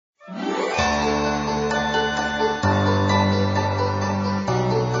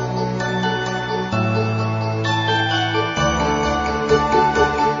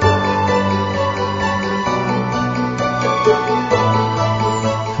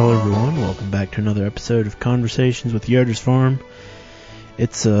Hello everyone, welcome back to another episode of Conversations with Yoder's Farm.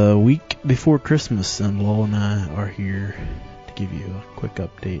 It's a week before Christmas and Lowell and I are here to give you a quick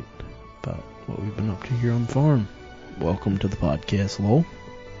update about what we've been up to here on the farm. Welcome to the podcast, Lowell.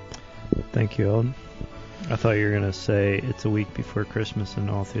 Thank you, Ellen. I thought you were going to say it's a week before Christmas and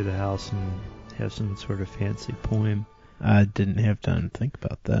all through the house and have some sort of fancy poem. I didn't have time to think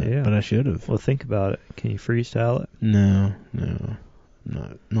about that, but I should have. Well, think about it. Can you freestyle it? No.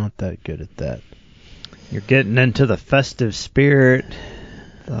 Not that good at that. You're getting into the festive spirit.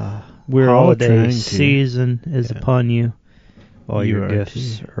 The We're all holiday trying to. season is upon you. All You your are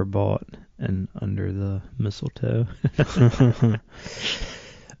gifts too. are bought and under the mistletoe.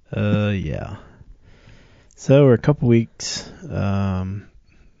 Yeah. So we're a couple weeks,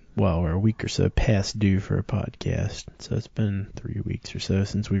 we're a week or so past due for a podcast. So it's been 3 weeks or so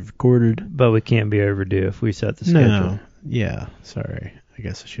since we've recorded. But we can't be overdue if we set the schedule. No. Yeah, sorry. I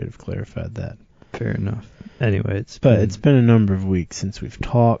guess I should have clarified that. Fair enough. Anyway, it's been a number of weeks since we've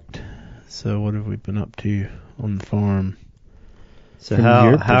talked. So what have we been up to on the farm? So from how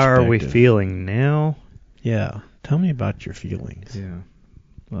your are we perspective? feeling now? Yeah. Tell me about your feelings. Yeah.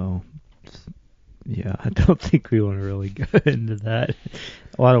 Well, yeah, I don't think we want to really go into that.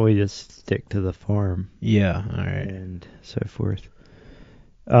 Why don't we just stick to the farm? Yeah, all right. And so forth.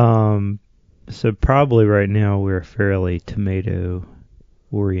 So probably right now we're fairly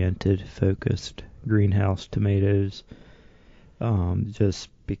tomato-oriented, focused greenhouse tomatoes, just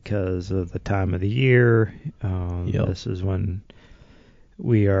because of the time of the year. Yep. This is when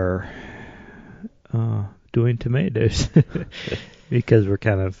we are doing tomatoes because we're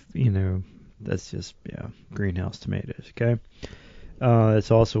kind of, that's just, greenhouse tomatoes, okay?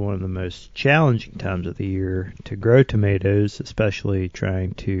 It's also one of the most challenging times of the year to grow tomatoes, especially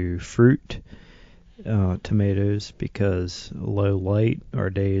trying to fruit tomatoes, because low light,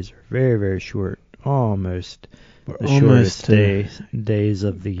 our days are very, very short, almost the shortest days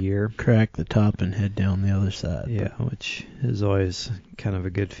of the year. Crack the top and head down the other side. Yeah, which is always kind of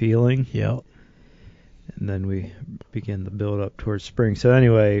a good feeling. Yep. And then we begin the build up towards spring. So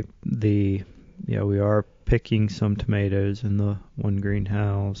anyway, we are picking some tomatoes in the one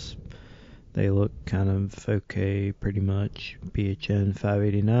greenhouse. They look kind of okay, pretty much. BHN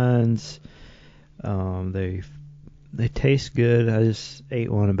 589s. They taste good. I just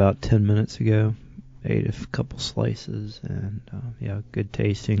ate one about 10 minutes ago. Ate a couple slices, and good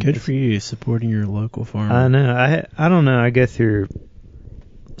tasting. Good for you, supporting your local farm. I know. I don't know. I go through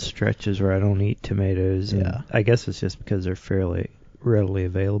stretches where I don't eat tomatoes. And Yeah. I guess it's just because they're fairly readily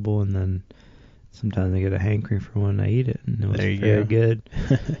available, and then sometimes I get a hankering for one and I eat it, and it was There you very go. good.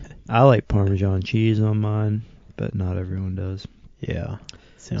 I like Parmesan cheese on mine, but not everyone does. Yeah.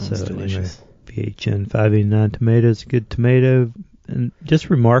 Sounds So, delicious. BHN 589 tomatoes, good tomato, and just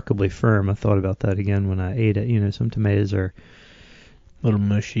remarkably firm. I thought about that again when I ate it. Some tomatoes are A little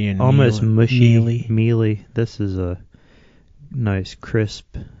mushy and almost mushy, mealy. mealy. This is a nice,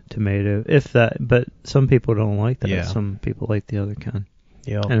 crisp tomato, if that. But some people don't like that. Yeah. Some people like the other kind.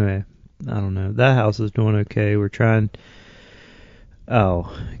 Yep. Anyway, I don't know. That house is doing okay. We're trying.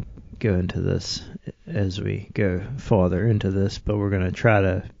 I'll go into this as we go farther into this, but we're going to try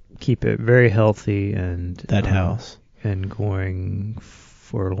to keep it very healthy and That house. and going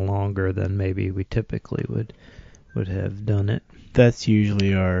for longer than maybe we typically would have done it. That's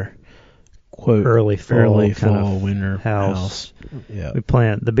usually our quote Early fall kind of winter house. Yeah. We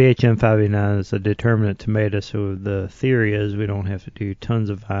plant the BHM 589 is a determinate tomato, so the theory is we don't have to do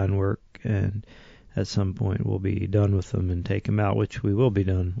tons of vine work, and at some point we'll be done with them and take them out, which we will be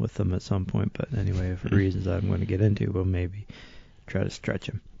done with them at some point. But anyway, for reasons I'm going to get into, we'll maybe try to stretch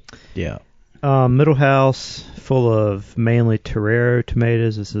them. Yeah. Middle house full of mainly Torero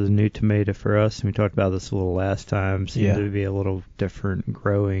tomatoes. This is a new tomato for us, and we talked about this a little last time. Seemed to be a little different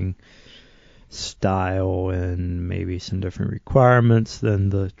growing style and maybe some different requirements than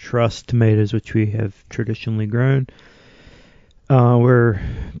the Trust tomatoes, which we have traditionally grown.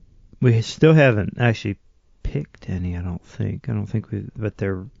 We still haven't actually picked any. I don't think but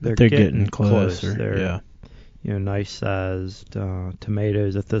they're getting closer. They're nice sized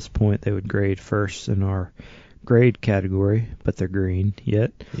tomatoes. At this point, they would grade first in our grade category, but they're green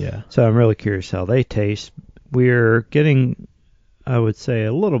yet. Yeah. So I'm really curious how they taste. We're getting, I would say,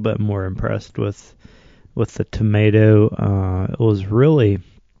 a little bit more impressed with the tomato. It was really,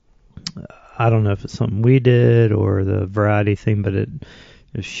 I don't know if it's something we did or the variety thing, but it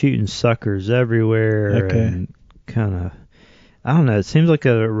was shooting suckers everywhere. Okay. And kind of, I don't know, it seems like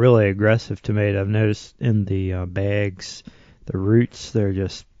a really aggressive tomato. I've noticed in the bags, the roots, they're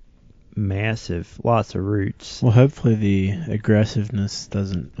just massive, lots of roots. Well, hopefully the aggressiveness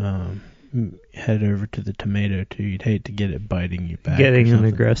doesn't head over to the tomato too. You'd hate to get it biting you back. Getting an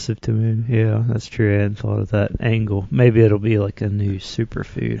aggressive tomato. Yeah, that's true. I hadn't thought of that angle. Maybe it'll be like a new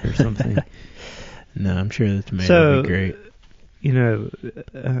superfood or something. No, I'm sure the tomato will be great. You know,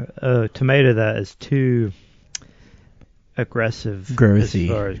 a tomato that is too aggressive, growthy. As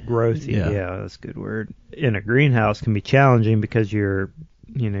far as growthy, yeah, that's a good word. In a greenhouse can be challenging because you're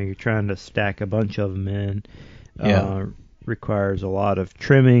trying to stack a bunch of them in. Yeah. Requires a lot of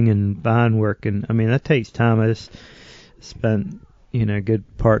trimming and vine work, and I mean that takes time. I just spent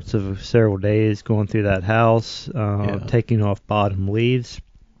good parts of several days going through that house, taking off bottom leaves,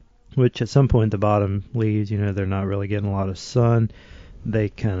 which at some point the bottom leaves, they're not really getting a lot of sun. They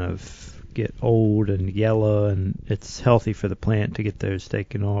kind of get old and yellow, and it's healthy for the plant to get those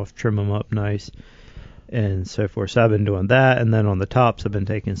taken off, trim them up nice, and so forth. So I've been doing that, and then on the tops I've been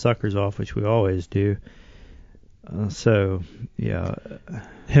taking suckers off, which we always do. Have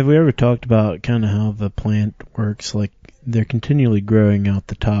we ever talked about kind of how the plant works? Like they're continually growing out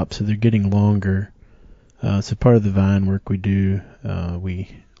the top, so they're getting longer. So part of the vine work we do, we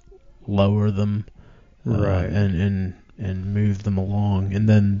lower them, right, and move them along, and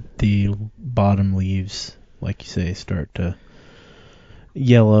then the bottom leaves, like you say, start to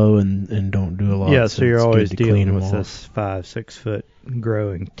yellow and don't do a lot. Yeah, so you're always dealing with this 5-6 foot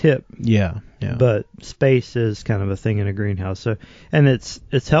growing tip. Yeah. But space is kind of a thing in a greenhouse. So, and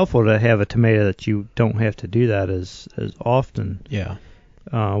it's helpful to have a tomato that you don't have to do that as often. Yeah.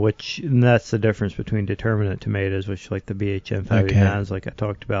 And that's the difference between determinate tomatoes, which like the BHM 589s, like I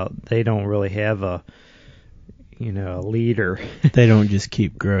talked about, they don't really have a leader. They don't just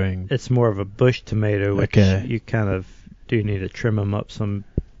keep growing. It's more of a bush tomato, which you kind of do need to trim them up some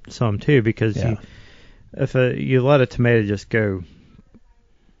too, because if you let a tomato just go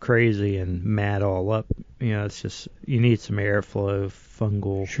crazy and mat all up, it's just, you need some airflow.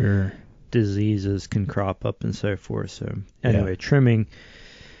 Fungal diseases can crop up and so forth. So anyway, trimming.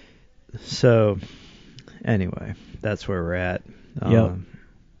 So anyway, that's where we're at. It'll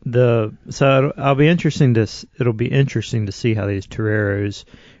be interesting to see how these toreros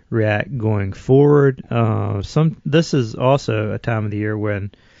react going forward. This is also a time of the year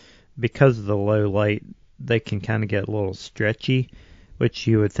when, because of the low light, they can kind of get a little stretchy, which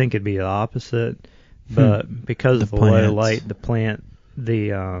you would think it'd be the opposite, but because of the low light,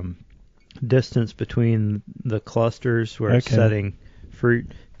 the distance between the clusters where it's setting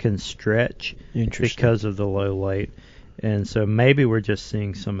fruit can stretch because of the low light. And so maybe we're just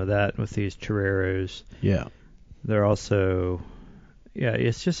seeing some of that with these toreros. Yeah. They're also,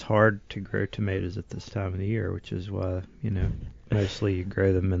 it's just hard to grow tomatoes at this time of the year, which is why, mostly you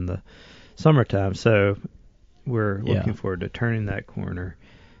grow them in the summertime. So we're looking forward to turning that corner,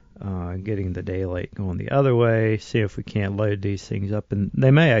 getting the daylight going the other way, see if we can't load these things up. And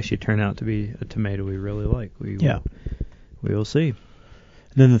they may actually turn out to be a tomato we really like. We will see. And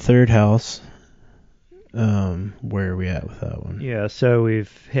then the third house, where are we at with that one? Yeah, so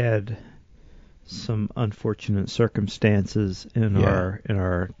we've had some unfortunate circumstances in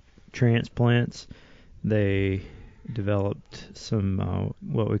our transplants. They developed some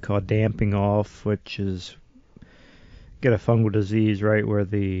what we call damping off, which is get a fungal disease right where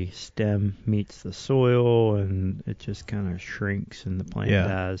the stem meets the soil, and it just kind of shrinks and the plant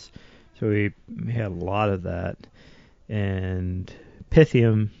dies. So we had a lot of that, and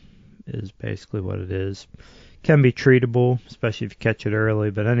Pythium is basically what it is. Can be treatable, especially if you catch it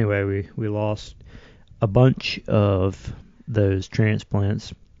early. But anyway, we lost a bunch of those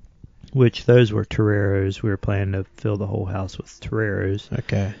transplants, which those were toreros. We were planning to fill the whole house with toreros.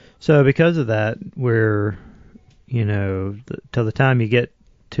 Okay. So because of that, we're, till the time you get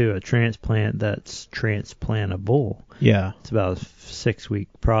to a transplant that's transplantable, it's about a 6-week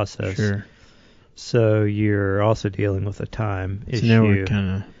process. Sure. So you're also dealing with a time issue. Now we're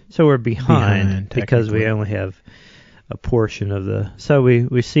kind of... So we're behind because we only have a portion of the... So we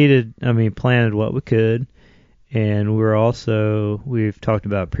planted what we could, and we've talked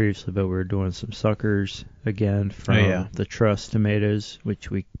about previously, but we're doing some suckers again from the truss tomatoes, which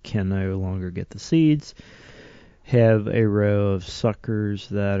we can no longer get the seeds. Have a row of suckers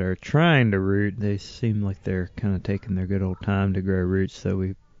that are trying to root. They seem like they're kind of taking their good old time to grow roots, so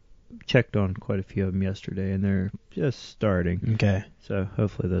we checked on quite a few of them yesterday, and they're just starting. Okay. So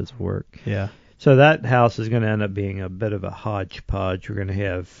hopefully those will work. Yeah. So that house is going to end up being a bit of a hodgepodge. We're going to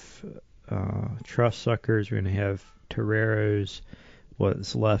have truss suckers. We're going to have toreros,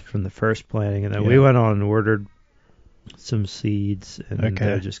 what's left from the first planting. And then we went on and ordered some seeds, and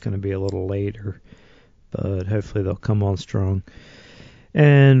they're just going to be a little later. But hopefully they'll come on strong.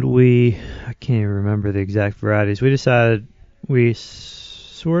 And I can't even remember the exact varieties. We decided we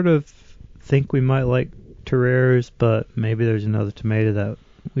sort of think we might like Terreiras, but maybe there's another tomato that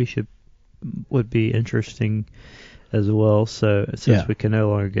would be interesting as well. So since we can no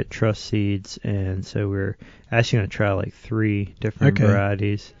longer get trust seeds, and so we're actually going to try like 3 different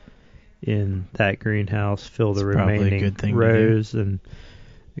varieties in that greenhouse, fill the remaining rows, and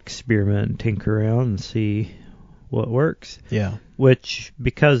experiment and tinker around and see what works. Yeah. Which,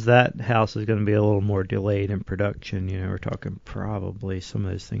 because that house is going to be a little more delayed in production, we're talking probably some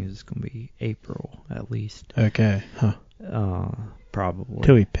of those things is going to be April at least. Okay. Huh. Probably.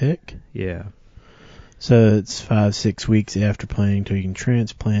 Till we pick? Yeah. So it's 5-6 weeks after planting till you can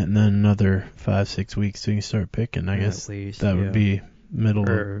transplant, and then another 5-6 weeks till you can start picking. I guess at least, that would be middle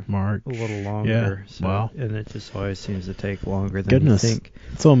of March. A little longer. Yeah. So, wow. And it just always seems to take longer than you think.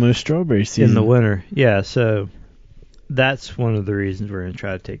 It's almost strawberry season. In the winter. Yeah, so that's one of the reasons we're going to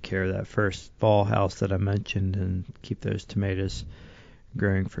try to take care of that first fall house that I mentioned and keep those tomatoes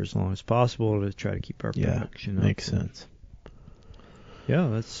growing for as long as possible to try to keep our production up. Makes sense. Yeah,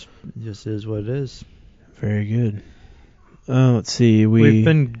 that's just is what it is. Very good. Let's see. We've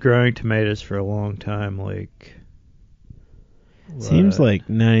been growing tomatoes for a long time. Seems like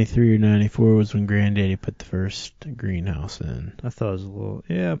 93 or 94 was when Granddaddy put the first greenhouse in. I thought it was a little...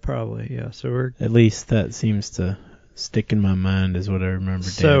 Yeah, probably. Yeah, so we're... At least that seems to stick in my mind is what I remember.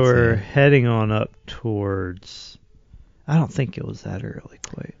 So we're heading on up towards... I don't think it was that early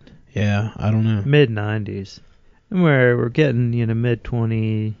quite. Yeah, I don't know. Mid-90s. And we're getting,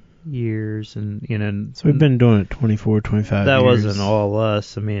 mid-20 years and, So we've been doing it 24, 25 years. That wasn't all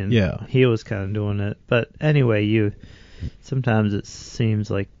us. I mean, yeah. He was kind of doing it. But anyway, sometimes it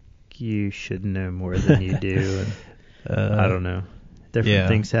seems like you should know more than you do. And I don't know. Different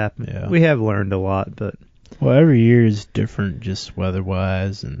things happen. Yeah. We have learned a lot, but... Well, every year is different just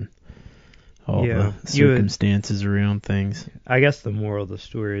weather-wise and all the circumstances around things. I guess the moral of the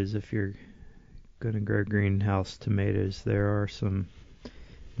story is if you're going to grow greenhouse tomatoes, there are some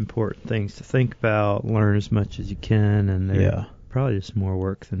important things to think about, learn as much as you can, and they're probably just more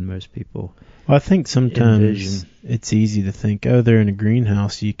work than most people Well, I think sometimes envision. It's easy to think, they're in a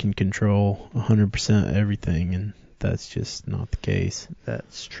greenhouse, you can control 100% everything, and that's just not the case.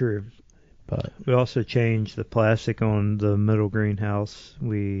 That's true. But we also changed the plastic on the middle greenhouse.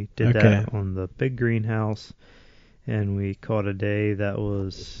 We did that on the big greenhouse, and we caught a day that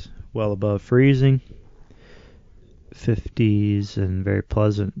was well above freezing, 50s, and very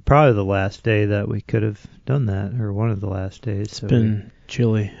pleasant. Probably the last day that we could have done that, or one of the last days. It's been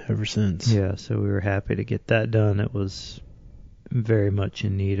chilly ever since. Yeah, so we were happy to get that done. It was very much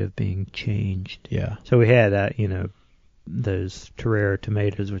in need of being changed. Yeah. So we had that, those Terreira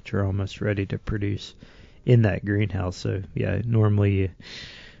tomatoes, which are almost ready to produce in that greenhouse. So, normally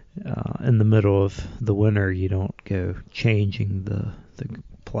in the middle of the winter, you don't go changing the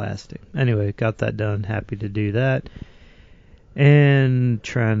plastic. Anyway, got that done. Happy to do that. And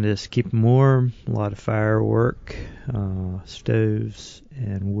trying to just keep them warm. A lot of firework, stoves,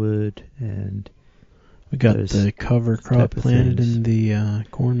 and wood, and we got the cover crop planted in the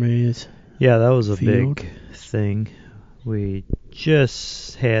corn maze. Yeah, that was a field. Big thing. We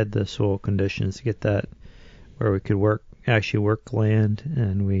just had the soil conditions to get that where we could actually work land,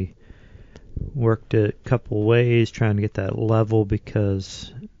 and we worked it a couple ways trying to get that level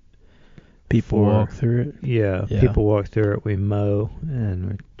because people walk through it. Yeah, people walk through it. We mow and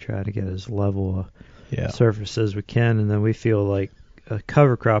we try to get as level a surface as we can, and then we feel like a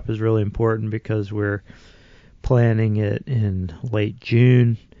cover crop is really important because we're planting it in late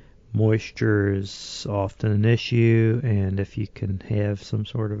June. Moisture is often an issue, and if you can have some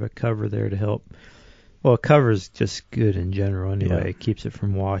sort of a cover there to help, well, a cover is just good in general anyway. It keeps it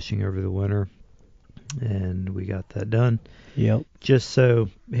from washing over the winter, and we got that done. Yep. Just so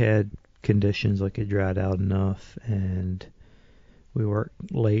had conditions like it dried out enough, and we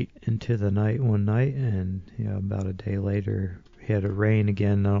worked late into the night one night, and about a day later we had a rain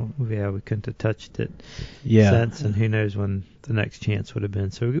again. We couldn't have touched it since, and who knows when the next chance would have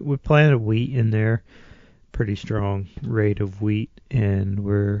been. So we planted wheat in there, pretty strong rate of wheat, and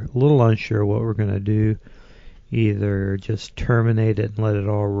we're a little unsure what we're going to do. Either just terminate it and let it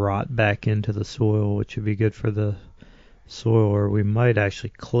all rot back into the soil, which would be good for the soil, or we might actually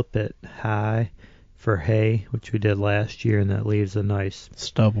clip it high for hay, which we did last year, and that leaves a nice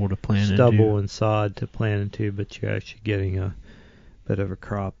stubble to plant stubble and sod to plant into, but you're actually getting a bit of a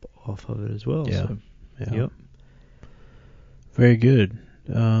crop off of it as well. Yeah. So, Yep. Very good.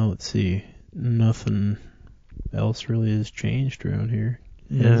 Let's see. Nothing else really has changed around here.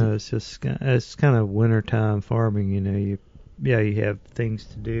 No, it's kind of wintertime farming. You you have things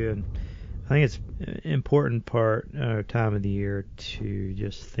to do, and I think it's an important time of the year to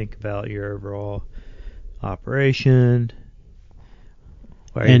just think about your overall operation.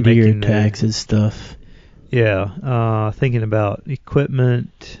 And your taxes stuff. Yeah, thinking about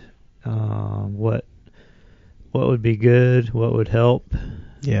equipment, what would be good, what would help.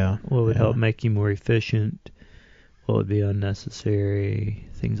 Yeah. What would help make you more efficient, what would be unnecessary,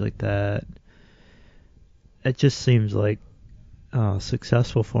 things like that. It just seems like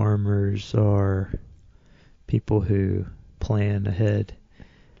successful farmers are people who plan ahead,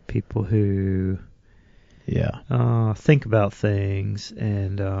 people who think about things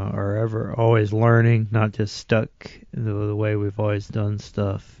and are always learning, not just stuck the way we've always done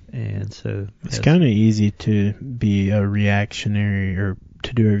stuff. And so it's kind of easy to be a reactionary or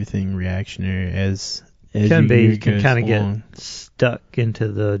to do everything reactionary as you can kind of get stuck into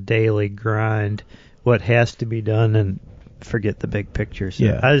the daily grind, what has to be done, and forget the big picture.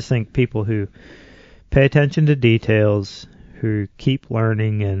 So I just think people who pay attention to details, who keep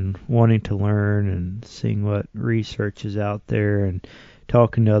learning and wanting to learn and seeing what research is out there and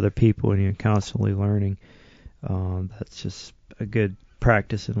talking to other people, and you're constantly learning, that's just a good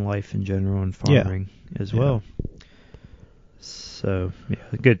practice in life in general and farming as well. So,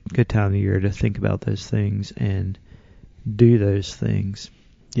 a good time of year to think about those things and do those things.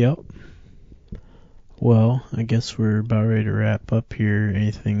 Yep. Well, I guess we're about ready to wrap up here.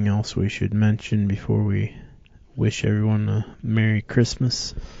 Anything else we should mention before we wish everyone a Merry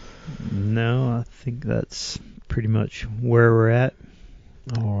Christmas? No, I think that's pretty much where we're at.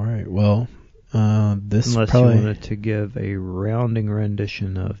 All right. Well, unless you wanted to give a rounding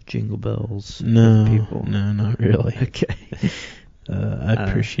rendition of Jingle Bells. No, people. No, not really. Okay. I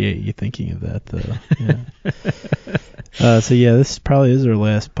appreciate you thinking of that, though. Yeah. So this probably is our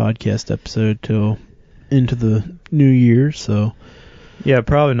last podcast episode till into the new year. So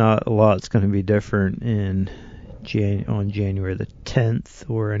probably not a lot's going to be different on January the 10th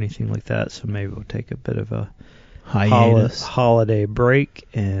or anything like that. So maybe we'll take a bit of a holiday break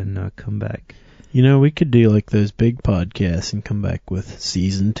and come back. We could do like those big podcasts and come back with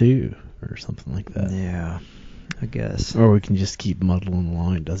season 2 or something like that. Yeah, I guess. Or we can just keep muddling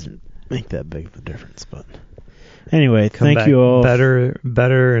along. It doesn't make that big of a difference. But anyway, thank you all.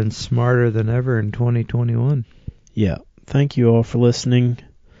 Better and smarter than ever in 2021. Yeah. Thank you all for listening.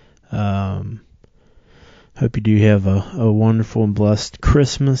 Hope you do have a wonderful and blessed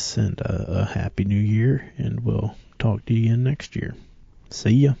Christmas and a happy new year. And we'll talk to you again next year. See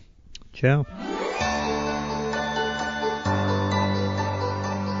ya. Ciao.